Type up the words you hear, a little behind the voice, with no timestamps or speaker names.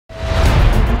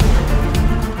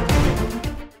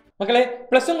മക്കളെ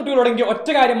plus one കുട്ടികളോടെങ്കിൽ ഒറ്റ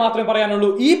കാര്യം മാത്രമേ പറയാനുള്ളൂ.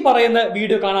 ഈ പറയുന്ന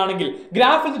വീഡിയോ കാണുകയാണെങ്കിൽ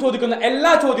ഗ്രാഫിൽ നിന്ന് ചോദിക്കുന്ന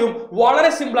എല്ലാ ചോദ്യവും വളരെ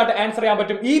സിമ്പിൾ ആയിട്ട് ആൻസർ ചെയ്യാൻ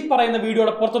പറ്റും. ഈ പറയുന്ന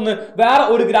വീഡിയോയുടെ പുറത്തുനിന്ന് വേറെ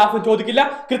ഒരു ഗ്രാഫും ചോദിക്കില്ല.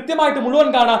 കൃത്യമായിട്ട് മുഴുവൻ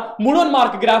കാണാം, മുഴുവൻ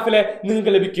മാർക്ക് ഗ്രാഫിലെ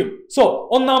നിങ്ങൾക്ക് ലഭിക്കും. സോ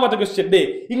ഒന്നാമത്തെ ക്വസ്റ്റ്യൻ ഡേ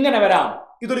ഇങ്ങനെ വരാം.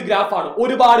 ഇതൊരു ഗ്രാഫാണ്,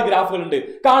 ഒരുപാട് ഗ്രാഫുകൾ ഉണ്ട്.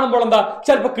 കാണുമ്പോൾ എന്താ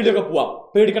ചിലപ്പോൾ കിളിയൊക്കെ പോവാം.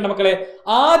 പേടിക്കണ്ട മക്കളെ.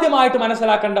 ആദ്യമായിട്ട്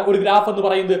മനസ്സിലാക്കേണ്ട ഒരു ഗ്രാഫ് എന്ന്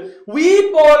പറയുന്നത് വി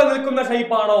പോലെ നിൽക്കുന്ന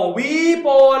ഷേപ്പ് ആണോ, വി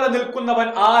പോലെ നിൽക്കുന്നവൻ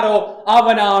ആരോ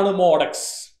അവനാണ് മോഡെക്സ്.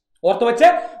 ഓർത്ത് വെച്ച്,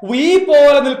 വി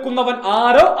പോലെ നിൽക്കുന്നവൻ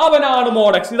ആരോ അവനാണ്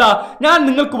മോഡെക്സ്. ഇതാ ഞാൻ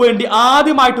നിങ്ങൾക്ക് വേണ്ടി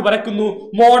ആദ്യമായിട്ട് വരയ്ക്കുന്നു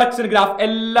മോഡെക്സിന്റെ ഗ്രാഫ്.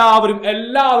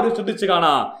 എല്ലാവരും ശ്രദ്ധിച്ച്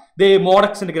കാണാ. ദേ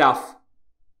മോഡെക്സിന്റെ ഗ്രാഫ്.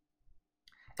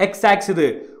 എക്സ് ആക്സിസ് ഇത്,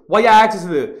 വൈ ആക്സിസ്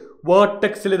ഇത്,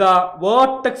 വേർട്ടെക്സിൽ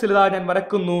ഇതാ ഞാൻ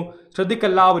വരക്കുന്നു.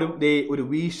 ശ്രദ്ധിക്കെല്ലാവരും ദേ ഒരു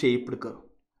വി ഷേപ്പ് എടുക്കുക.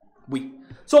 വി.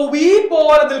 സോ വി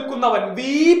പോലെ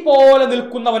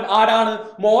നിൽക്കുന്നവൻ ആരാണ്?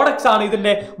 മോഡെക്സ് ആണ്.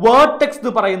 ഇതിന്റെ വേർട്ടെക്സ്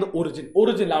എന്ന് പറയുന്നത്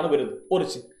ഒറിജിനിലാണ് വരുന്നത്.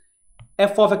 Origin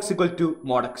f of x equal to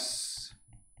mod x.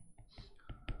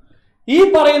 ഈ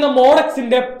പറയുന്ന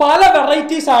മോഡെക്സിന്റെ പല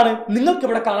വെറൈറ്റീസ് ആണ് നിങ്ങൾക്ക്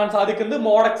ഇവിടെ കാണാൻ സാധിക്കുന്നത്.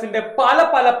 മോഡെക്സിന്റെ പല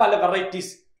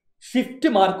വെറൈറ്റീസ് ഷിഫ്റ്റ്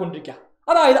മാറിക്കൊണ്ടിരിക്കുക.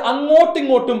 അതായത് അങ്ങോട്ടും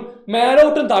ഇങ്ങോട്ടും,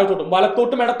 മേലോട്ടും താഴ്ത്തോട്ടും,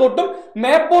 വലത്തോട്ടും ഇടത്തോട്ടും,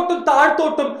 മേപ്പോട്ടും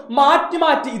താഴ്ത്തോട്ടും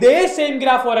മാറ്റി ഇതേ സെയിം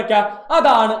ഗ്രാഫ് വരയ്ക്കുക.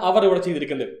 അതാണ് അവർ ഇവിടെ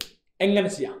ചെയ്തിരിക്കുന്നത്. എങ്ങനെ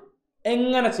ചെയ്യാം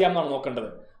എന്നാണ് നോക്കേണ്ടത്.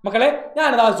 മക്കളെ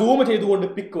ഞാനിതാ സൂം ചെയ്തുകൊണ്ട്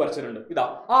പിക്ക് വരച്ചിട്ടുണ്ട്. ഇതാ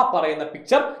ആ പറയുന്ന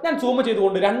പിക്ചർ ഞാൻ സൂം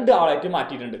ചെയ്തുകൊണ്ട് 2 ആളായിട്ട്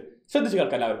മാറ്റിയിട്ടുണ്ട്. ശ്രദ്ധിച്ചു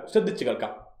കേൾക്കാം, എല്ലാവരും ശ്രദ്ധിച്ചു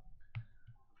കേൾക്കാം.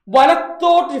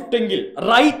 വലത്തോട്ട് ഷിഫ്റ്റെങ്കിൽ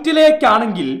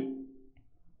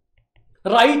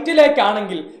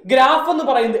റൈറ്റിലേക്കാണെങ്കിൽ ഗ്രാഫ് എന്ന്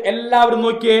പറയുന്നത് എല്ലാവരും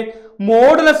നോക്കിയേ,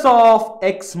 modulus of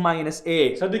X minus A.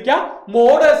 ശ്രദ്ധിക്കുക,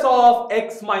 modulus of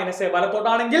X minus A.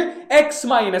 വലത്തോട്ടാണെങ്കിൽ X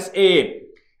minus A.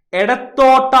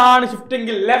 ഇടത്തോട്ടാണ്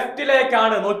ഷിഫ്റ്റെങ്കിൽ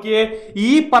ലെഫ്റ്റിലേക്കാണ്. നോക്കിയേ, ഈ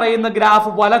പറയുന്ന ഗ്രാഫ്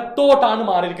വലത്തോട്ടാണ്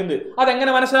മാറിയിരിക്കുന്നത്.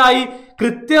 അതെങ്ങനെ മനസ്സിലായി?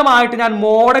 കൃത്യമായിട്ട് ഞാൻ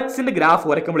മോഡെക്സിന്റെ ഗ്രാഫ്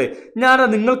വരയ്ക്കുമ്പോഴേ ഞാൻ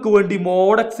നിങ്ങൾക്ക് വേണ്ടി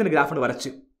മോഡെക്സിന്റെ ഗ്രാഫ്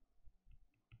വരച്ച്.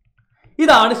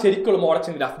 ഇതാണ് ശരിക്കുള്ള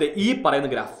മോഡെക്സിന്റെ ഗ്രാഫ്. ഈ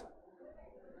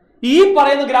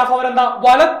പറയുന്ന ഗ്രാഫ് അവരെന്താ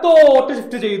വലത്തോട്ട്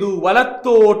ഷിഫ്റ്റ് ചെയ്തു,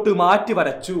 വലത്തോട്ട് മാറ്റി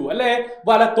വരച്ചു അല്ലെ.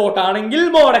 വലത്തോട്ടാണെങ്കിൽ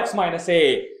മോഡെക്സ് മൈനസ് എ.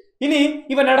 ഇനി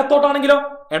ഇവൻ ഇടത്തോട്ടാണെങ്കിലോ,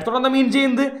 ഇടത്തോട്ടെന്താ മീൻ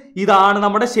ചെയ്യുന്നത്? ഇതാണ്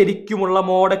നമ്മുടെ ശരിക്കുമുള്ള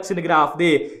മോഡെക്സിന്റെ ഗ്രാഫ്.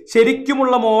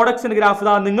 ശരിക്കുമുള്ള മോഡെക്സിന്റെ ഗ്രാഫ്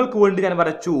ഇതാ നിങ്ങൾക്ക് വേണ്ടി ഞാൻ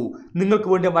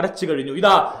വരച്ചു കഴിഞ്ഞു.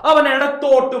 ഇതാ അവൻ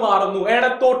ഇടത്തോട്ട് മാറുന്നു.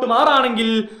 ഇടത്തോട്ട്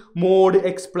മാറാണെങ്കിൽ മോഡ്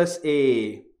എക്സ് പ്ലസ് എ.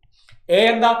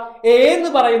 എന്താ എ എന്ന്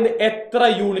പറയുന്നത് എത്ര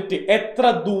യൂണിറ്റ്, എത്ര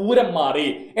ദൂരം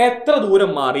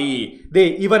മാറി. ദേ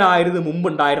ഇവനായിരുന്നു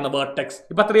മുമ്പുണ്ടായിരുന്ന വേർട്ടെക്സ്.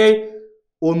 ഇപ്പൊ എത്രയായി?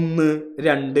 1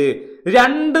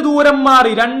 2 ദൂരം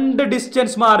മാറി, 2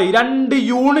 ഡിസ്റ്റൻസ് മാറി, 2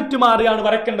 യൂണിറ്റ് മാറിയാണ്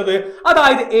വരയ്ക്കേണ്ടത്.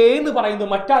 അതായത് എ എന്ന്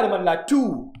പറയുന്നത് മറ്റാരുമല്ല 2.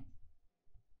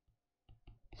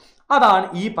 അതാണ്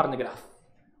ഈ പറഞ്ഞ ഗ്രാഫ്.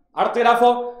 അടുത്ത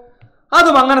ഗ്രാഫോ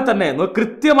അതും അങ്ങനെ തന്നെ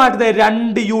കൃത്യമായിട്ട്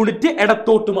 2 യൂണിറ്റ്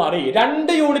ഇടത്തോട്ട് മാറി.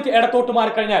 2 യൂണിറ്റ് ഇടത്തോട്ട്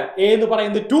മാറി കഴിഞ്ഞാൽ എ എന്ന്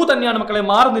പറയുന്നത് 2 തന്നെയാണ് മക്കളെ,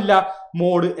 മാറുന്നില്ല.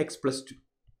 മോഡ് എക്സ് പ്ലസ്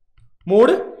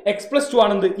 2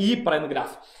 ആണെന്ന് ഈ പറയുന്ന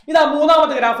ഗ്രാഫ്. ഇതാ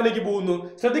മൂന്നാമത്തെ ഗ്രാഫിലേക്ക് പോകുന്നു.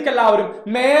 ശ്രദ്ധിക്കെല്ലാവരും,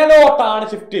 മേലോട്ടാണ്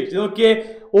ഷിഫ്റ്റ്. നോക്കിയേ,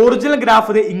 ഒറിജിനൽ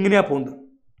ഗ്രാഫ് ഇങ്ങനെയാ പോകുന്നത്.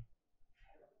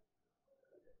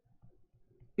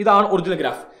 ഇതാണ് ഒറിജിനൽ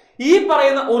ഗ്രാഫ്. ഈ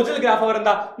പറയുന്ന ഒറിജിനൽ ഗ്രാഫ്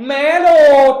അവരെന്താ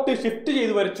മേലോട്ട് ഷിഫ്റ്റ്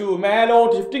ചെയ്ത് വരച്ചു.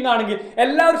 മേലോട്ട് ഷിഫ്റ്റിംഗ് ആണെങ്കിൽ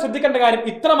എല്ലാവരും ശ്രദ്ധിക്കേണ്ട കാര്യം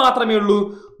ഇത്ര മാത്രമേ ഉള്ളൂ.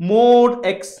 Mode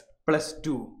X plus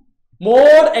 2.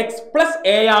 Mode X plus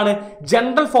A ആണ്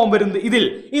ജനറൽ ഫോം വരുന്നത്.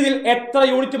 ഇതിൽ എത്ര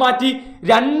യൂണിറ്റ് മാറ്റി?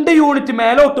 2 യൂണിറ്റ്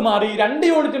മേലോട്ട് മാറി. 2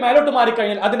 യൂണിറ്റ് മേലോട്ട് മാറി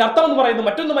കഴിഞ്ഞാൽ അതിന്റെ അർത്ഥം എന്ന് പറയുന്നത്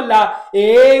മറ്റൊന്നുമല്ല, എ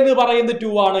എന്ന് പറയുന്നത്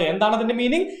 2 ആണ്. എന്താണ് അതിന്റെ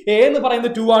മീനിങ്? എ എന്ന്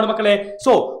പറയുന്നത് 2 ആണ് മക്കളെ.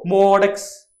 So mode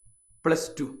X plus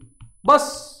 2.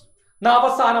 Bus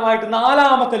അവസാനമായിട്ട്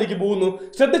നാലാമത്തേക്ക് പോകുന്നു.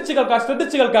 ശ്രദ്ധിച്ചു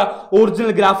കേൾക്കുക.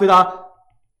 ഒറിജിനൽ ഗ്രാഫ്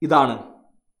ഇതാണ്.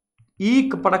 ഈ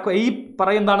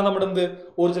പറയുന്നതാണ് നമ്മുടെ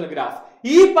ഒറിജിനൽ ഗ്രാഫ്.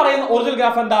 ഈ പറയുന്ന ഒറിജിനൽ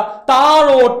ഗ്രാഫ് എന്താ?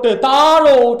 താഴോട്ട്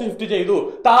ഷിഫ്റ്റ് ചെയ്തു.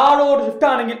 താഴോട്ട് ഷിഫ്റ്റ്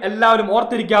ആണെങ്കിൽ എല്ലാവരും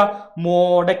ഓർത്തിരിക്കുക,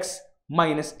 മോഡെക്സ്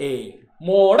മൈനസ് എ.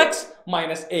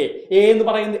 എന്ന്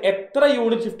പറയുന്നത് എത്ര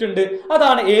യൂണിറ്റ് ഷിഫ്റ്റ് ഉണ്ട്,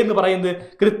 അതാണ് എ എന്ന് പറയുന്നത്.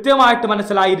 കൃത്യമായിട്ട്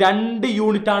മനസ്സിലായി, 2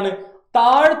 യൂണിറ്റ് ആണ്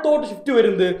താഴത്തോട്ട് ഷിഫ്റ്റ്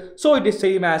വരുന്നത്. So it is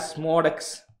same as mod x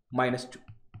minus 2.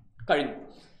 കഴിഞ്ഞു.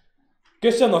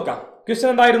 ക്വസ്റ്റ്യൻ നോക്കാം. ക്വസ്റ്റ്യൻ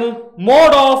എന്തായിരുന്നു?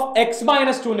 Mode of X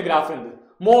minus 2ന്റെ graph എന്ത്?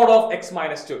 മോഡ് ഓഫ് എക്സ്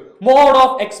മൈനസ്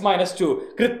 2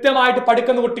 കൃത്യമായിട്ട്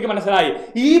പഠിക്കുന്ന കുട്ടിക്ക് മനസ്സിലായി.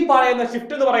 ഈ പറയുന്ന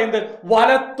ഷിഫ്റ്റ് എന്ന് പറയുന്നത്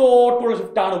വലത്തോട്ടുള്ള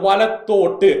ഷിഫ്റ്റ് ആണ്.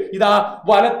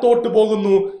 വലത്തോട്ട്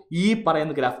പോകുന്നു. ഈ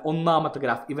പറയുന്ന ഗ്രാഫ്, ഒന്നാമത്തെ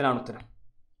ഗ്രാഫ്, ഇവനാണ് ഉത്തരം.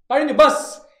 കഴിഞ്ഞു. ബസ്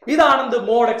ഇതാണ്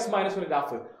മോഡ് എക്സ് മൈനസ് 1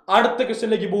 ഗ്രാഫ്. അടുത്ത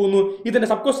ക്വസ്റ്റ്യനിലേക്ക് പോകുന്നു. ഇതിന്റെ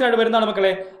സബ് ക്വസ്റ്റ്യൻ ആയിട്ട് വരുന്നതാണ്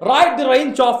മക്കളെ. Right the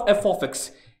range of F of X.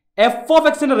 F of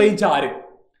എക്സിന്റെ റേഞ്ച് ആര്?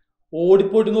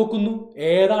 ഓടിപ്പോയിട്ട് നോക്കുന്നു.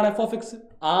 ഏതാണ് എഫ് ഓഫ് എക്സ്?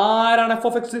 ആരാണ് എഫ്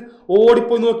ഓഫ് എക്സ്?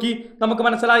 ഓടിപ്പോയി നോക്കി നമുക്ക്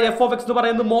മനസ്സിലായി. എഫ് ഓഫ് എക്സ് എന്ന്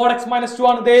പറയുന്നത് മോഡ് എക്സ് മൈനസ് 2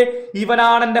 ആണ്.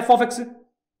 ഇവനാണ് എന്റെ എഫ് ഓഫ് എക്സ്.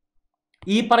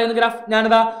 ഈ പറയുന്ന ഗ്രാഫ്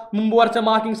ഞാനിതാ മുമ്പ് വരച്ച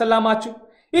മാർക്കിങ്സ് എല്ലാം മാച്ചു.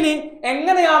 ഇനി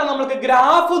എങ്ങനെയാണ് നമ്മൾക്ക്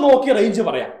ഗ്രാഫ് നോക്കി റേഞ്ച്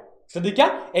പറയാം? ശ്രദ്ധിക്കുക,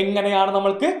 എങ്ങനെയാണ്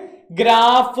നമ്മൾക്ക്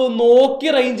ഗ്രാഫ് നോക്കി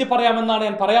റേഞ്ച് പറയാമെന്നാണ്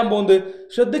ഞാൻ പറയാൻ പോകുന്നത്.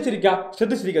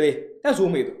 ശ്രദ്ധിച്ചിരിക്കതേ ഞാൻ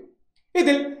സൂം ചെയ്തു.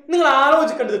 ഇതിൽ നിങ്ങൾ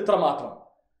ആലോചിക്കേണ്ടത് ഇത്ര മാത്രം.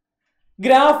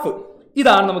 ഗ്രാഫ്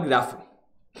ഇതാണ് നമുക്ക് ഗ്രാഫ്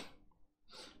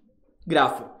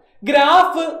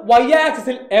y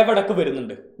ആക്സിസിൽ എവിടൊക്കെ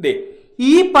വരുന്നുണ്ട്? ദേ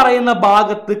ഈ പറയുന്ന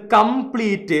ഭാഗത്ത്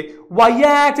കംപ്ലീറ്റ് y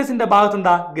ആക്സിസിന്റെ ഭാഗത്ത്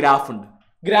എന്താ ഗ്രാഫ് ഉണ്ട്.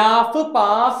 ഗ്രാഫ്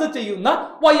പാസ് ചെയ്യുന്ന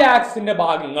y ആക്സിസിന്റെ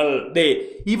ഭാഗങ്ങൾ ദേ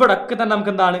ഇവിടൊക്കെ തന്നെ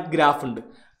നമുക്ക് എന്താണ് ഗ്രാഫ് ഉണ്ട്.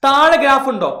 താഴെ ഗ്രാഫ്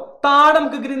ഉണ്ടോ? താഴെ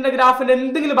നമുക്ക് ഇതിന്റെ ഗ്രാഫിന്റെ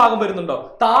എന്തെങ്കിലും ഭാഗം വരുന്നുണ്ടോ?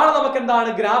 താഴെ നമുക്ക് എന്താണ്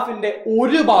ഗ്രാഫിന്റെ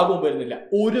ഒരു ഭാഗവും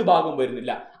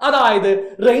വരുന്നില്ല. അതായത്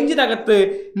റേഞ്ചിനകത്ത്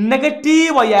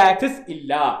നെഗറ്റീവ് y ആക്സിസ്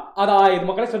ഇല്ല. അതായത്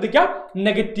മക്കളെ ശ്രദ്ധിക്കാം,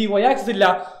 നെഗറ്റീവ് y ആക്സിസ് ഇല്ല.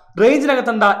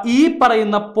 റേഞ്ചിനകത്ത് എന്താ ഈ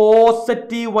പറയുന്ന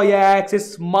പോസിറ്റീവ് y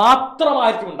ആക്സിസ്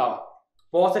മാത്രമായിരിക്കും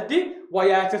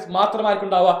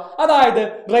ഉണ്ടാവുക. അതായത്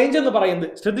റേഞ്ച് എന്ന് പറയുന്നത്,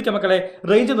 ശ്രദ്ധിക്കാം മക്കളെ,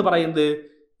 റേഞ്ച് എന്ന് പറയുന്നത്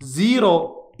 0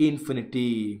 ഇൻഫിനിറ്റി.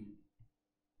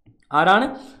 ആരാണ്?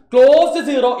 Close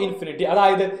 0 infinity.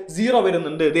 അതായത് 0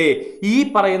 വരുന്നുണ്ട്. ദേ ഈ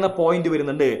പറയുന്ന പോയിന്റ്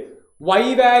വരുന്നുണ്ട്. y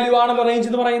വാല്യൂ ആണല്ലോ റേഞ്ച്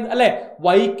എന്ന് പറയുന്നത് അല്ലെ?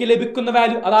 yക്ക് ലഭിക്കുന്ന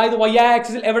വാല്യൂ, അതായത് y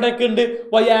ആക്സിസിൽ എവിടെയൊക്കെ ഉണ്ട്?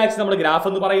 y ആക്സിസ് നമ്മുടെ ഗ്രാഫ്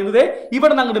എന്ന് പറയുന്നത്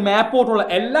ഇവിടെ അങ്ങോട്ട് മാപ്പോട്ടുള്ള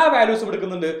എല്ലാ വാല്യൂസും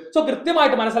എടുക്കുന്നുണ്ട്. സോ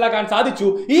കൃത്യമായിട്ട് മനസ്സിലാക്കാൻ സാധിച്ചു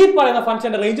ഈ പറയുന്ന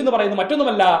ഫംഗ്ഷന്റെ റേഞ്ച് എന്ന് പറയുന്നത്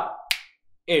മറ്റൊന്നുമല്ല,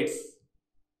 ഇറ്റ്സ്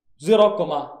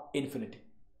 0, ഇൻഫിനിറ്റി.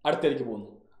 അടുത്തേക്ക് പോകുന്നു.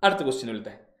 അടുത്ത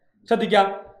ക്വസ്റ്റ്യനിലത്തെ ശ്രദ്ധിക്കുക.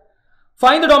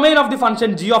 Find the domain of the function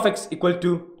g of x equal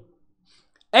to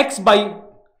x by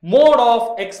mod of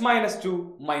x minus 2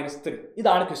 minus 3.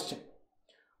 ഇതാണ് ക്വസ്റ്റ്യൻ.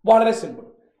 വളരെ സിമ്പിൾ.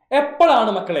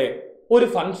 എപ്പോഴാണ് മക്കളെ ഒരു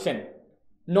ഫംഗ്ഷൻ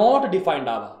നോട്ട് ഡിഫൈൻഡ്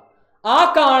ആവുക? ആ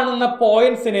കാണുന്ന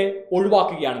പോയിന്റ്സിനെ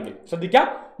ഒഴിവാക്കുകയാണെങ്കിൽ, ശ്രദ്ധിക്കാം,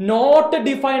 നോട്ട്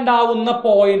ഡിഫൈൻഡ് ആവുന്ന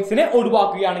പോയിന്റ്സിനെ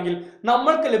ഒഴിവാക്കുകയാണെങ്കിൽ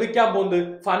നമ്മൾക്ക് ലഭിക്കാൻ പോകുന്നത്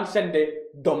ഫംഗ്ഷന്റെ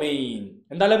ഡൊമെയിൻ.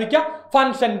 എന്താ ലഭിക്കുക?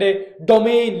 ഫംഗ്ഷന്റെ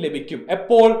ഡൊമെയിൻ ലഭിക്കും.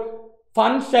 എപ്പോൾ?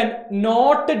 ഫംഗ്ഷൻ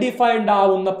നോട്ട് ഡിഫൈൻഡ്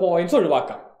ആവുന്ന പോയിന്റ്സ്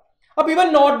ഒഴിവാക്കാം. അപ്പൊ ഇവൻ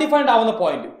നോട്ട് ഡിഫൈൻഡ് ആവുന്ന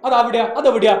പോയിന്റ്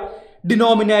അതെവിടെയാ?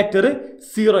 ഡിനോമിനേറ്റർ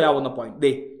 0 ആവുന്ന പോയിന്റ്.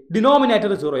 ദേ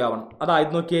ഡിനോമിനേറ്റർ 0 ആവണം.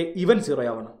 അതായത് നോക്കിയേ, ഇവൻ 0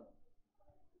 ആവണം.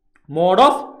 Mode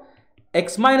of x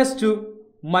minus 2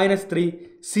 minus 3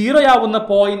 0 ആവുന്ന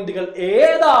പോയിന്റുകൾ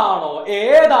ഏതാണോ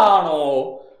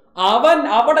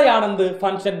അവിടെയാണെന്ത്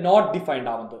ഫംഗ്ഷൻ നോട്ട് ഡിഫൈൻഡ്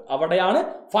ആവുന്നത്. അവിടെയാണ്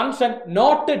ഫംഗ്ഷൻ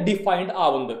നോട്ട് ഡിഫൈൻഡ്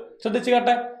ആവുന്നത്. ശ്രദ്ധിച്ചു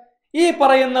കേട്ടെ. ഈ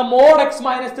പറയുന്ന മോഡ് x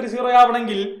minus 3 0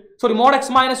 ആവണമെങ്കിൽ, മോഡ് x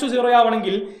minus 2 0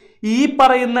 ആവണമെങ്കിൽ ഈ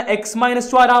പറയുന്ന x minus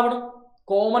 2 ആരാവണം?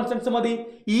 കോമൺ സെൻസ് മതി.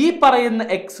 ഈ പറയുന്ന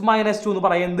x minus 2 എന്ന്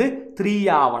പറയുന്നത് 3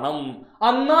 ആവണം.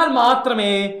 എന്നാൽ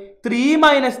മാത്രമേ 3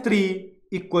 minus 3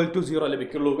 equal to 0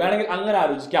 ലഭിക്കുള്ളൂ. വേണമെങ്കിൽ അങ്ങനെ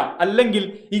ആലോചിക്കാം, അല്ലെങ്കിൽ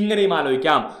ഇങ്ങനെയും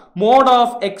ആലോചിക്കാം. മോഡ്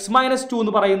ഓഫ് x minus 2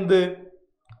 എന്ന് പറയുന്നത്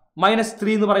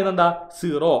 -3 എന്ന് പറയുന്നത് എന്താ?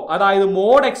 0. അതായത്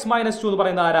മോഡ് x minus 2 എന്ന്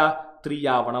പറയുന്നത് ആരാ? 3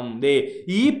 ആവണം. ദേ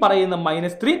ഈ പറയുന്ന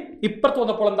 -3 ഇപ്പുറത്ത്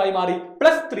വന്നപ്പോൾ എന്തായി മാറി?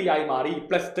 +3 ആയി മാറി.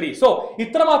 +3. സോ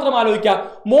ഇത്ര മാത്രം ആലോചിക്കാം.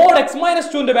 മോഡ് x minus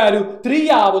 2 വാല്യൂ 3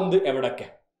 ആവുന്നത് എവിടൊക്കെ?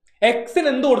 എക്സിന്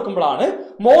എന്ത് കൊടുക്കുമ്പോഴാണ്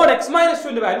മോഡ് x minus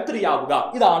 2 വാല്യൂ 3 ആവുക?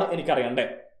 ഇതാണ് എനിക്കറിയണ്ടേ.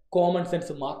 കോമൺ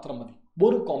സെൻസ് മാത്രം മതി,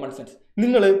 വെറും കോമൺ സെൻസ്.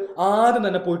 നിങ്ങൾ ആദ്യം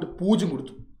തന്നെ പോയിട്ട്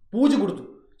 0 കൊടുത്തു.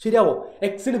 ശരിയാവോ?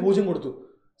 എക്സിന് 0 കൊടുത്തു.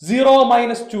 0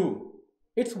 minus 2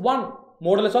 it's 1.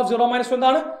 Modulus of 0 minus 2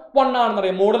 എന്താണ്? 1 ആണെന്ന്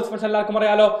അറിയാം. മോഡുലസ് ഫംഗ്ഷൻ എല്ലാവർക്കും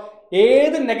അറിയാലോ.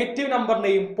 ഏത് നെഗറ്റീവ്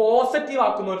നമ്പറിനെയും പോസിറ്റീവ്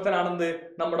ആക്കുന്ന ഒരുത്തനാണെന്ത്?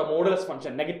 നമ്മുടെ മോഡുലസ്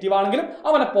ഫംഗ്ഷൻ. നെഗറ്റീവ് ആണെങ്കിലും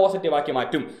അവനെ പോസിറ്റീവ് ആക്കി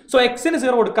മാറ്റും. സോ എക്സിന്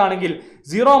 0 കൊടുക്കുകയാണെങ്കിൽ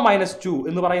 0 minus 2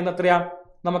 എന്ന് പറയുന്നത് എത്രയാ?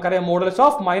 നമുക്കറിയാം മോഡുലസ്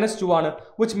ഓഫ് -2 ആണ്.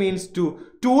 വിച്ച് മീൻസ്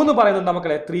 2 എന്ന് പറയുന്നത്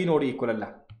നമുക്കറിയാം 3 ഈക്വൽ അല്ല.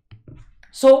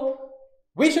 So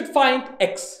we should find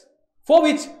x for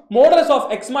which modulus of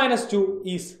x minus 2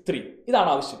 is 3. ഇതാണ്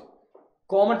ആവശ്യം.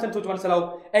 കോമൺ സെൻസ് വെച്ച് മനസ്സിലാവും.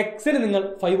 എക്സിന് നിങ്ങൾ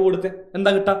 5 കൊടുത്ത് എന്താ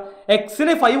കിട്ടുക?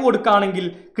 എക്സിന് 5 കൊടുക്കുകയാണെങ്കിൽ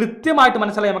കൃത്യമായിട്ട്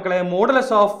മനസ്സിലായ മക്കളെ,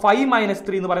 മോഡുലസ് ഓഫ് 5 minus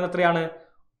 3 എന്ന് പറയുന്നത് എത്രയാണ്?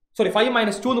 5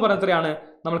 minus 2 എന്ന് പറയുന്നത് എത്രയാണ്?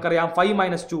 നമ്മൾക്കറിയാം 5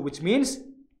 minus 2 which means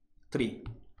 3.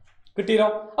 കിട്ടിയോ?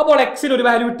 അപ്പോൾ എക്സിന് ഒരു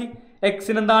വാല്യൂ കിട്ടി.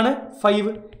 എക്സിന് എന്താണ്?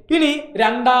 5. ഇനി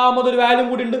രണ്ടാമതൊരു വാല്യൂ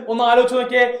കൂടി ഉണ്ട്. ഒന്ന് ആലോചിച്ച്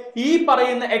നോക്കിയേ. ഈ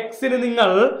പറയുന്ന എക്സിന് നിങ്ങൾ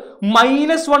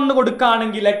 -1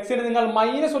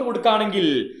 കൊടുക്കുകയാണെങ്കിൽ,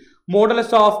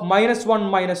 മോഡുലസ് ഓഫ് -1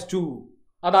 minus 2,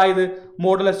 അതായത്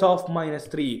മോഡുലസ് ഓഫ്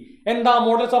 -3. എന്താ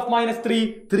modulus of -3?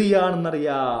 3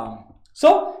 ആണെന്നറിയാം. So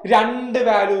 2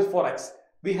 values for x.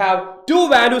 We have 2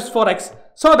 values for x.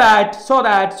 So that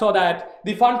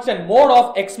the function mod of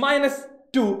x minus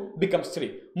 2 becomes 3.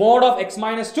 Mod of x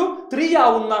minus 2 3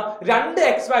 ആവുന്ന 2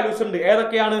 x values ഉണ്ട്.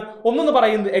 ഏതൊക്കെയാണ്? ഒന്നെന്ന്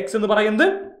പറയുന്നത് x എന്ന് പറയുന്നത്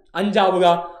 5 ആവുക,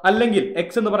 അല്ലെങ്കിൽ x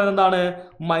എന്ന് പറയുന്നത് എന്താണ്?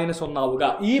 -1 ആവുക.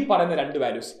 ഈ പറയുന്ന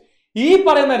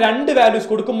 2 വാല്യൂസ്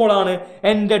കൊടുക്കുമ്പോഴാണ്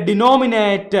എന്റെ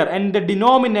ഡിനോമിനേറ്റർ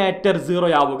 0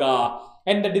 ആവുക.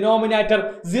 എന്റെ ഡിനോമിനേറ്റർ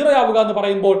 0 ആവുക എന്ന്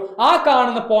പറയുമ്പോൾ ആ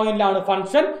കാണുന്ന പോയിന്റിലാണ്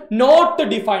ഫംഗ്ഷൻ നോട്ട്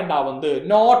ഡിഫൈൻഡ് ആവുന്നത്.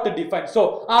 Not defined. സോ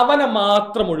അവനെ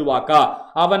മാത്രം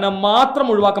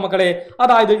ഒഴിവാക്കുക മക്കളെ.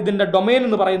 അതായത് ഇതിന്റെ ഡൊമൈൻ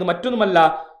എന്ന് പറയുന്നത് മറ്റൊന്നുമല്ല,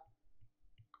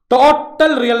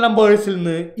 ടോട്ടൽ റിയൽ നമ്പേഴ്സിൽ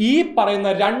നിന്ന് ഈ പറയുന്ന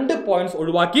 2 പോയിന്റ്സ്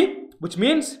ഒഴിവാക്കി, which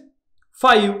means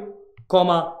 5,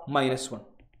 -1.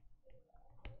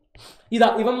 ഇതാ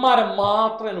ഇവന്മാരെ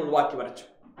മാത്രം ഒഴിവാക്കി വരച്ചു.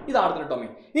 ഇതാണ് ഇതിന്റെ ഡൊമൈൻ.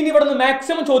 ഇനി ഇവിടെ നിന്ന്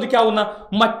മാക്സിമം ചോദിക്കാവുന്ന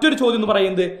മറ്റൊരു ചോദ്യം എന്ന്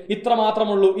പറയുന്നത് ഇത്ര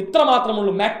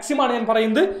മാത്രമുള്ളൂ മാക്സിമം ആണ് ഞാൻ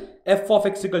പറയുന്നത്.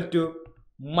 f(x)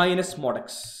 -mod x.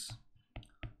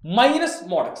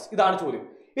 ഇതാണ് ചോദ്യം.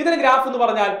 ഇതിന് ഗ്രാഫ് എന്ന്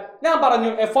പറഞ്ഞാൽ ഞാൻ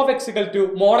പറഞ്ഞു f(x)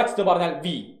 mod x എന്ന് പറഞ്ഞാൽ v.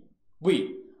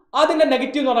 അതിന്റെ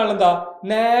നെഗറ്റീവ് എന്ന് പറഞ്ഞാൽ എന്താ?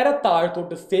 നേരെ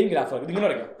താഴത്തോട്ട് സെയിം ഗ്രാഫ് വരയ്ക്കും. ഇങ്ങനെ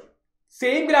വരയ്ക്കാം.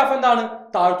 സെയിം ഗ്രാഫ് എന്താണ്?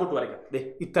 താഴത്തോട്ട് വരയ്ക്കാം.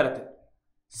 ഇത്തരത്തിൽ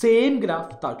സെയിം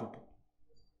ഗ്രാഫ് താഴത്തോട്ട്.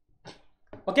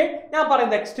 ഓക്കെ, ഞാൻ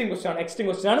പറയുന്നത് എക്സ്ട്രീം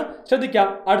ക്വസ്റ്റ്യൻ ആണ്. ശ്രദ്ധിക്കാം.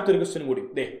 അടുത്തൊരു ക്വസ്റ്റ്യൻ കൂടി.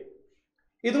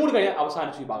 ഇതും കൂടി കഴിഞ്ഞാൽ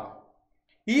അവസാനിച്ച ഈ ഭാഗം.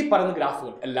 ഈ പറയുന്ന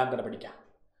ഗ്രാഫുകൾ എല്ലാം തന്നെ പഠിക്കാം.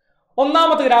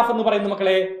 ഒന്നാമത്തെ ഗ്രാഫ് എന്ന് പറയുന്ന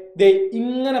മക്കളെ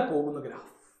ഇങ്ങനെ പോകുന്ന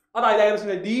ഗ്രാഫ്, അതായത്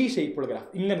ഏകദേശം ഈ ഷേപ്പുള്ള ഗ്രാഫ്,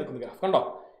 ഇങ്ങനെ നിൽക്കുന്ന ഗ്രാഫ് കണ്ടോ,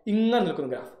 ഇങ്ങനെ നിൽക്കുന്ന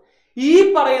ഗ്രാഫ്. ഈ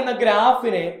പറയുന്ന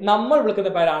ഗ്രാഫിനെ നമ്മൾ വിളിക്കുന്ന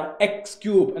പേരാണ്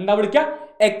x3. എന്താ വിളിക്കുക?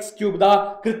 x3. ഇതാ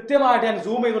കൃത്യമായിട്ട് ഞാൻ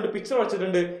സൂം ചെയ്തുകൊണ്ട് പിക്ചർ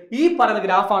വെച്ചിട്ടുണ്ട്. ഈ പറയുന്ന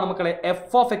ഗ്രാഫാണ് മക്കളെ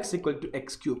f(x)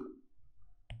 x3.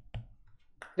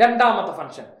 രണ്ടാമത്തെ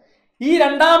ഫംഗ്ഷൻ. ഈ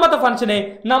രണ്ടാമത്തെ ഫംഗ്ഷനെ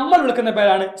നമ്മൾ വിളിക്കുന്ന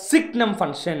പേരാണ് സിഗ്നം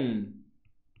ഫംഗ്ഷൻ.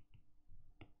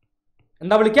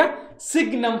 എന്താ വിളിക്കുക?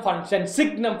 Signum function.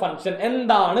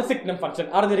 എന്താണ് സിഗ്നം ഫംഗ്ഷൻ?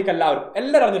 അറിഞ്ഞിരിക്കുക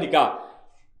എല്ലാവരും അറിഞ്ഞിരിക്കുക.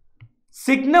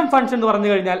 സിഗ്നം ഫംഗ്ഷൻ എന്ന് പറഞ്ഞു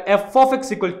കഴിഞ്ഞാൽ f(x)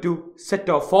 set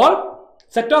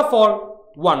of all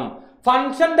 1.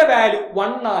 ഫംഗ്ഷന്റെ വാല്യൂ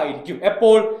 1 ആയിരിക്കും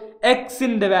എപ്പോൾ?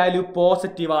 എക്സിന്റെ വാല്യൂ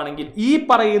പോസിറ്റീവ് ആണെങ്കിൽ. ഈ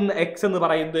പറയുന്ന എക്സ് എന്ന്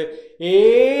പറയുന്നത്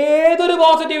ഏതൊരു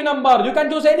positive number, you can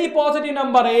choose any positive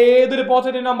number, ഏതൊരു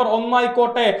പോസിറ്റീവ് നമ്പർ, 1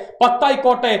 ആയിക്കോട്ടെ, 10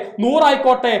 ആയിക്കോട്ടെ, 100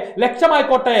 ആയിക്കോട്ടെ,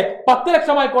 ലക്ഷമായിക്കോട്ടെ, 10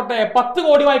 ലക്ഷമായിക്കോട്ടെ, 10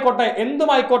 കോടി ആയിക്കോട്ടെ,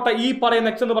 എന്തുമായിക്കോട്ടെ, ഈ പറയുന്ന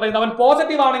എക്സ് എന്ന് പറയുന്നത് അവൻ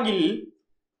പോസിറ്റീവ്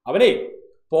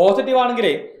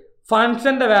ആണെങ്കിലേ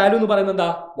ഫംഗ്ഷന്റെ വാല്യൂ എന്ന് പറയുന്നത് എന്താ?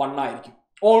 1 ആയിരിക്കും.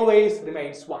 Always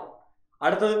remains 1.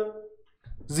 അടുത്തത്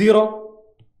 0.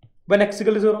 when x =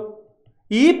 0.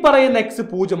 ഈ പറയുന്ന എക്സ്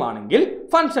 0 ആണെങ്കിൽ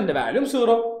ഫംഗ്ഷന്റെ വാല്യൂ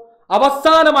 0.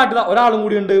 അവസാനമായിട്ട് ഒരാളും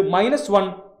കൂടിയുണ്ട് -1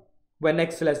 when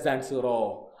x <0.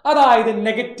 അതായത്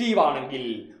നെഗറ്റീവ് ആണെങ്കിൽ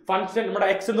ഫംഗ്ഷൻ നമ്മുടെ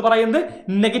എക്സ് എന്ന് പറയുന്നത്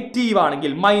നെഗറ്റീവ്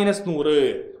ആണെങ്കിൽ -100,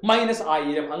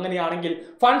 -1000 അങ്ങനെയാണെങ്കിൽ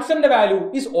ഫംഗ്ഷന്റെ വാല്യൂ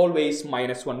ഈസ് ഓൾവേസ്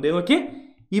 -1. നോക്കി,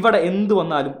 ഇവിടെ എന്ത്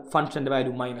വന്നാലും ഫംഗ്ഷന്റെ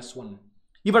വാല്യൂ -1,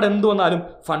 ഇവിടെ എന്ത് വന്നാലും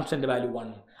ഫംഗ്ഷന്റെ വാല്യൂ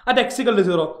 1. at x =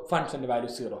 0 ഫംഗ്ഷന്റെ വാല്യൂ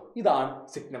 0. ഇതാണ്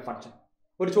സിഗ്നം ഫംഗ്ഷൻ.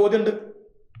 ഒരു ചോദ്യം ഉണ്ട്,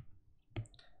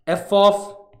 f of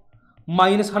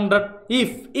 -100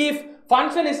 if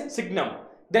function is signum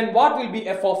then what will be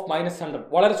f of -100?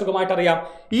 വളരെ സുഖമായിട്ട് അറിയാം.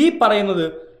 ഈ പറയുന്നത്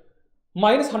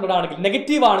 -100 ആണെങ്കിൽ,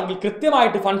 നെഗറ്റീവ് ആണെങ്കിൽ,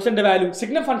 കൃത്യമായിട്ട് ഫംഗ്ഷന്റെ വാല്യൂ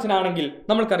സിഗ്നം ഫംഗ്ഷൻ ആണെങ്കിൽ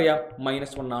നമ്മൾക്കറിയാം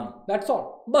 -1 ആണ്. That's all.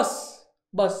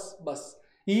 ബസ്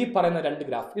ഈ പറയുന്ന 2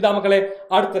 ഗ്രാഫ്. ഇതാ മക്കളെ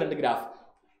അടുത്ത 2 ഗ്രാഫ്.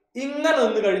 ഇങ്ങനെ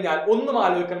നിന്ന് കഴിഞ്ഞാൽ ഒന്നും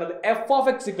ആലോചിക്കേണ്ടത്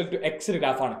f(x) x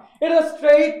ഗ്രാഫ് ആണ്. ഇതൊരു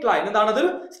സ്ട്രെയിറ്റ് ലൈൻ. എന്താണ്? അതൊരു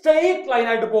സ്ട്രെയിറ്റ് ലൈൻ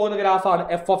ആയിട്ട് പോകുന്ന ഗ്രാഫാണ്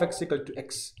f(x) x.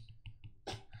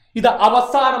 ഇത്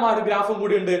അവസാനമാണ് ഗ്രാഫും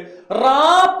കൂടി ഉണ്ട്. റാ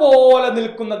പോലെ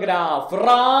നിൽക്കുന്ന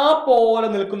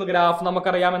ഗ്രാഫ്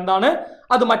നമുക്കറിയാം എന്താണ്?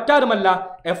 അത് മറ്റാരുമല്ല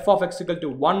f(x)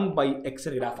 1/x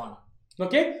ഗ്രാഫാണ്.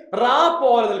 ഓക്കെ, റാ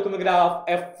പോലെ നിൽക്കുന്ന ഗ്രാഫ്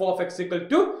f(x)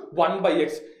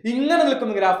 1/x. ഇങ്ങനെ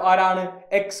നിൽക്കുന്ന ഗ്രാഫ് ആരാണ്?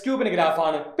 x3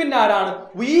 ഗ്രാഫാണ്. പിന്നെ ആരാണ്?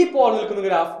 v പോലെ നിൽക്കുന്ന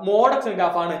graph mod x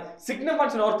ഗ്രാഫാണ്. Signum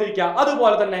function ഓർത്തിരിക്കുക.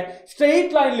 അതുപോലെ തന്നെ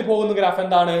സ്ട്രെയിറ്റ് ലൈനിൽ പോകുന്ന ഗ്രാഫ്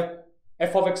എന്താണ്?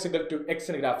 f(x) x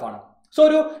ഗ്രാഫാണ്. സോ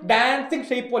ഒരു ഡാൻസിങ്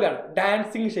ഷേപ്പ് പോലെയാണ്,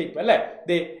 ഡാൻസിങ് ഷേപ്പ് അല്ലെ?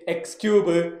 x3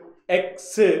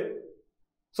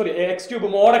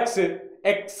 mod x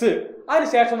x.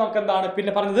 അതിനുശേഷം നമുക്ക് എന്താണ്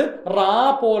പിന്നെ പറഞ്ഞത്? റാ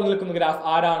പോലെ നിൽക്കുന്ന ഗ്രാഫ്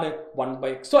ആരാണ്?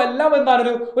 1/x. സോ എല്ലാം എന്താണ്?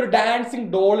 ഒരു ഡാൻസിങ്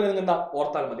ഡോളിൽ നിന്ന്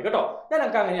ഓർത്താൽ മതി കേട്ടോ. ഞാൻ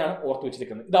നമുക്ക് അങ്ങനെയാണ് ഓർത്ത്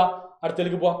വെച്ചിരിക്കുന്നത്. ഇതാ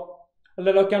അടുത്തേക്ക് പോവാം.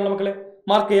 അല്ലല്ലോ, ഓക്കെ ആണല്ലോ മക്കളെ?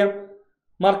 മാർക്ക് ചെയ്യാം.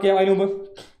 അതിന് മുമ്പ്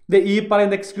ഈ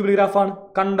പറയുന്ന x3 ഗ്രാഫാണ്.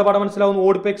 കണ്ട പടം മനസ്സിലാവുന്നു.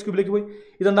 ഓടിപ്പോ x3 പോയി.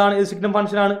 ഇതെന്താണ്? ഇത് സിഗ്നം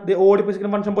ഫംഗ്ഷൻ ആണ്. ഓടിപ്പോ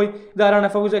സിഗ്നം ഫംഗ്ഷൻ പോയി. ഇതാരാണ്?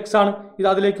 f(x) ആണ്. ഇത്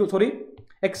അതിലേക്ക്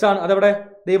x ആണ്. അതെവിടെ?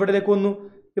 ഇവിടേക്ക് വന്നു.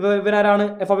 ഇവനാരാണ്?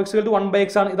 f(x) 1/x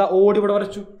ആണ്. ഇതാ ഓടി ഇവിടെ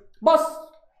വരച്ചു.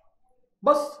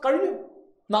 ബസ് കഴിഞ്ഞു.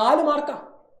 4 മാർക്കാ.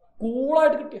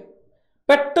 കൂളായിട്ട് കിട്ടിയ.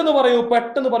 പെട്ടെന്ന് പറയൂ.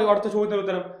 അടുത്ത ചോദ്യത്തിന്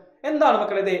ഉത്തരം എന്താണ്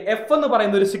മക്കളെ? f എന്ന്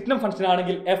പറയുന്ന ഒരു സിഗ്നം ഫംഗ്ഷൻ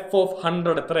ആണെങ്കിൽ f of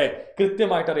 100 എത്ര?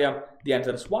 കൃത്യമായിട്ട് അറിയാം. The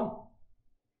answer is 1.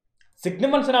 Signum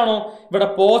function ആണോ? ഇവിടെ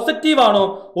പോസിറ്റീവ് ആണോ?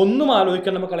 ഒന്നും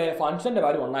ആലോചിക്കേണ്ട മക്കളെ. ഫംഗ്ഷന്റെ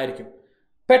വാല്യൂ 1 ആയിരിക്കും.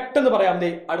 പെട്ടെന്ന് പറയാം.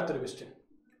 അടുത്തൊരു ക്വസ്റ്റ്യൻ.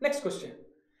 Next question.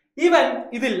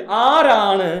 ഇതിൽ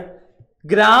ആരാണ്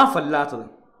ഗ്രാഫ് അല്ലാത്തത്?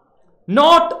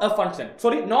 Not A function.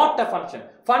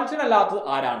 ഫംഗ്ഷൻ അല്ലാത്തത്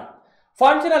ആരാണ്?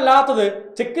 ഫംഗ്ഷൻ അല്ലാത്തത്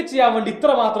ചെക്ക് ചെയ്യാൻ വേണ്ടി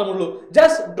ഇത്ര മാത്രമേ ഉള്ളൂ.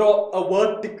 Just draw A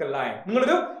vertical line.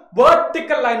 നിങ്ങളൊരു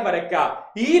വെർട്ടിക്കൽ ലൈൻ വരയ്ക്കുക.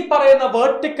 ഈ പറയുന്ന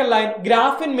വെർട്ടിക്കൽ ലൈൻ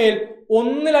ഗ്രാഫിന്മേൽ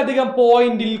ഒന്നിലധികം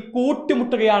പോയിന്റിൽ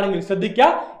കൂട്ടിമുട്ടുകയാണെങ്കിൽ ശ്രദ്ധിക്കുക,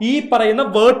 ഈ പറയുന്ന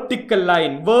വെർട്ടിക്കൽ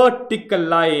ലൈൻ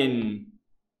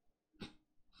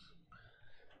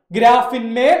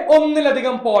ഗ്രാഫിന്മേൽ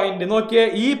ഒന്നിലധികം പോയിന്റ് നോക്കിയേ.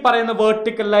 ഈ പറയുന്ന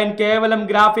വെർട്ടിക്കൽ ലൈൻ കേവലം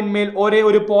ഗ്രാഫിന്മേൽ ഒരേ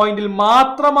ഒരു പോയിന്റിൽ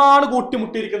മാത്രമാണ്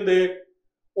കൂട്ടിമുട്ടിയിരിക്കുന്നത്.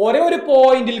 ഒരേ ഒരു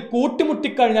പോയിന്റിൽ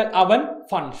കൂട്ടിമുട്ടിക്കഴിഞ്ഞാൽ അവൻ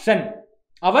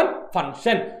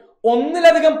ഫംഗ്ഷൻ.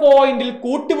 ഒന്നിലധികം പോയിന്റിൽ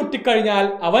കൂട്ടിമുട്ടിക്കഴിഞ്ഞാൽ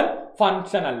അവൻ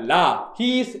ഫംഗ്ഷൻ അല്ല.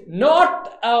 He's not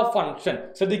A function.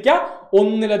 ശ്രദ്ധിക്കുക,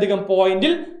 ഒന്നിലധികം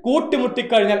പോയിന്റിൽ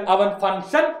കൂട്ടിമുട്ടിക്കഴിഞ്ഞാൽ അവൻ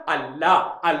ഫംഗ്ഷൻ അല്ല.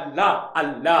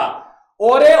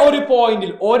 ഒരേ ഒരു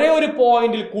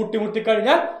പോയിന്റിൽ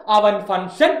കൂട്ടിമുട്ടിക്കഴിഞ്ഞാൽ അവൻ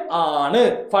ഫംഗ്ഷൻ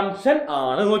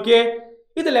ആണ്. നോക്കിയേ,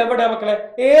 ഇതിൽ എവിടെ മക്കളെ,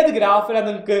 ഏത് ഗ്രാഫിലാണ്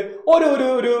നിങ്ങൾക്ക്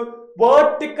ഒരു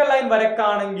വെർട്ടിക്കൽ ലൈൻ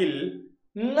വരക്കാണെങ്കിൽ,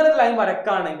 ഇങ്ങനെ ലൈൻ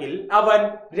വരക്കാണെങ്കിൽ അവൻ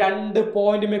 2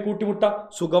 പോയിന്റുമേ കൂട്ടിമുട്ട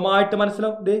സുഖമായിട്ട്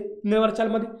മനസ്സിലാവും. ഇങ്ങനെ വരച്ചാൽ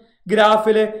മതി.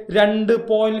 ഗ്രാഫില് 2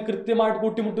 പോയിന്റ് കൃത്യമായിട്ട്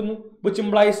കൂട്ടിമുട്ടുന്നു. Which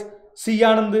implies C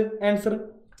ആണെന്ത് answer.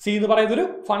 C എന്ന് പറയുന്നത് ഒരു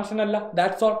ഫംഗ്ഷൻ അല്ല.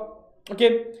 That's all. ഓക്കെ,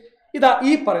 ഇതാ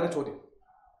ഈ പറയുന്ന ചോദ്യം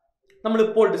നമ്മൾ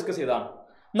ഇപ്പോൾ ഡിസ്കസ് ചെയ്തതാണ്.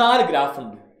 4 ഗ്രാഫ്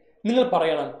ഉണ്ട്. നിങ്ങൾ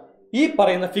പറയണം ഈ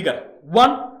പറയുന്ന ഫിഗർ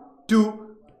 1, 2,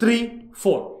 3,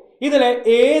 4 ഇതിലെ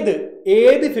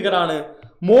ഏത് ഫിഗർ ആണ്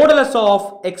മോഡുലസ് ഓഫ്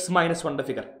x-1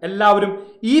 ഫിഗർ. എല്ലാവരും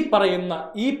ഈ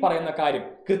പറയുന്ന കാര്യം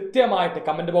കൃത്യമായിട്ട്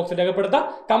കമന്റ് ബോക്സിൽ രേഖപ്പെടുത്തുക.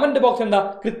 കമന്റ് ബോക്സ് എന്താ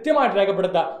കൃത്യമായിട്ട്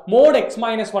രേഖപ്പെടുത്തുക. മോഡ്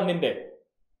x-1ന്റെ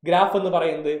ഗ്രാഫ് എന്ന്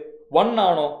പറയുന്നത് 1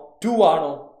 ആണോ, 2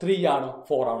 ആണോ, 3 ആണോ,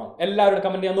 4 ആണോ? എല്ലാവരും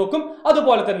കമന്റ് ചെയ്യാൻ നോക്കും.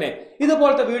 അതുപോലെ തന്നെ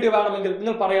ഇതുപോലത്തെ വീഡിയോ വേണമെങ്കിൽ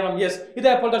നിങ്ങൾ പറയണം യെസ്,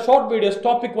 ഇതേപോലത്തെ ഷോർട്ട് വീഡിയോസ്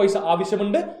ടോപ്പിക് വൈസ്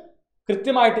ആവശ്യമുണ്ട്.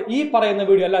 കൃത്യമായിട്ട് ഈ പറയുന്ന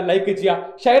വീഡിയോ എല്ലാം ലൈക്ക് ചെയ്യുക,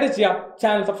 ഷെയർ ചെയ്യുക,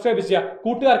 ചാനൽ സബ്സ്ക്രൈബ് ചെയ്യുക.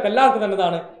 കൂട്ടുകാർക്ക് എല്ലാവർക്കും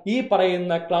നല്ലതാണ് ഈ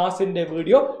പറയുന്ന ക്ലാസിന്റെ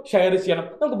വീഡിയോ ഷെയർ ചെയ്യണം.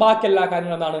 നമുക്ക് ബാക്കി എല്ലാ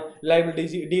കാര്യങ്ങളും എന്താണ് ലൈവിൽ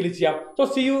ഡീൽ ചെയ്യാം. So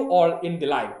see you all in the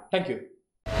live. Thank you.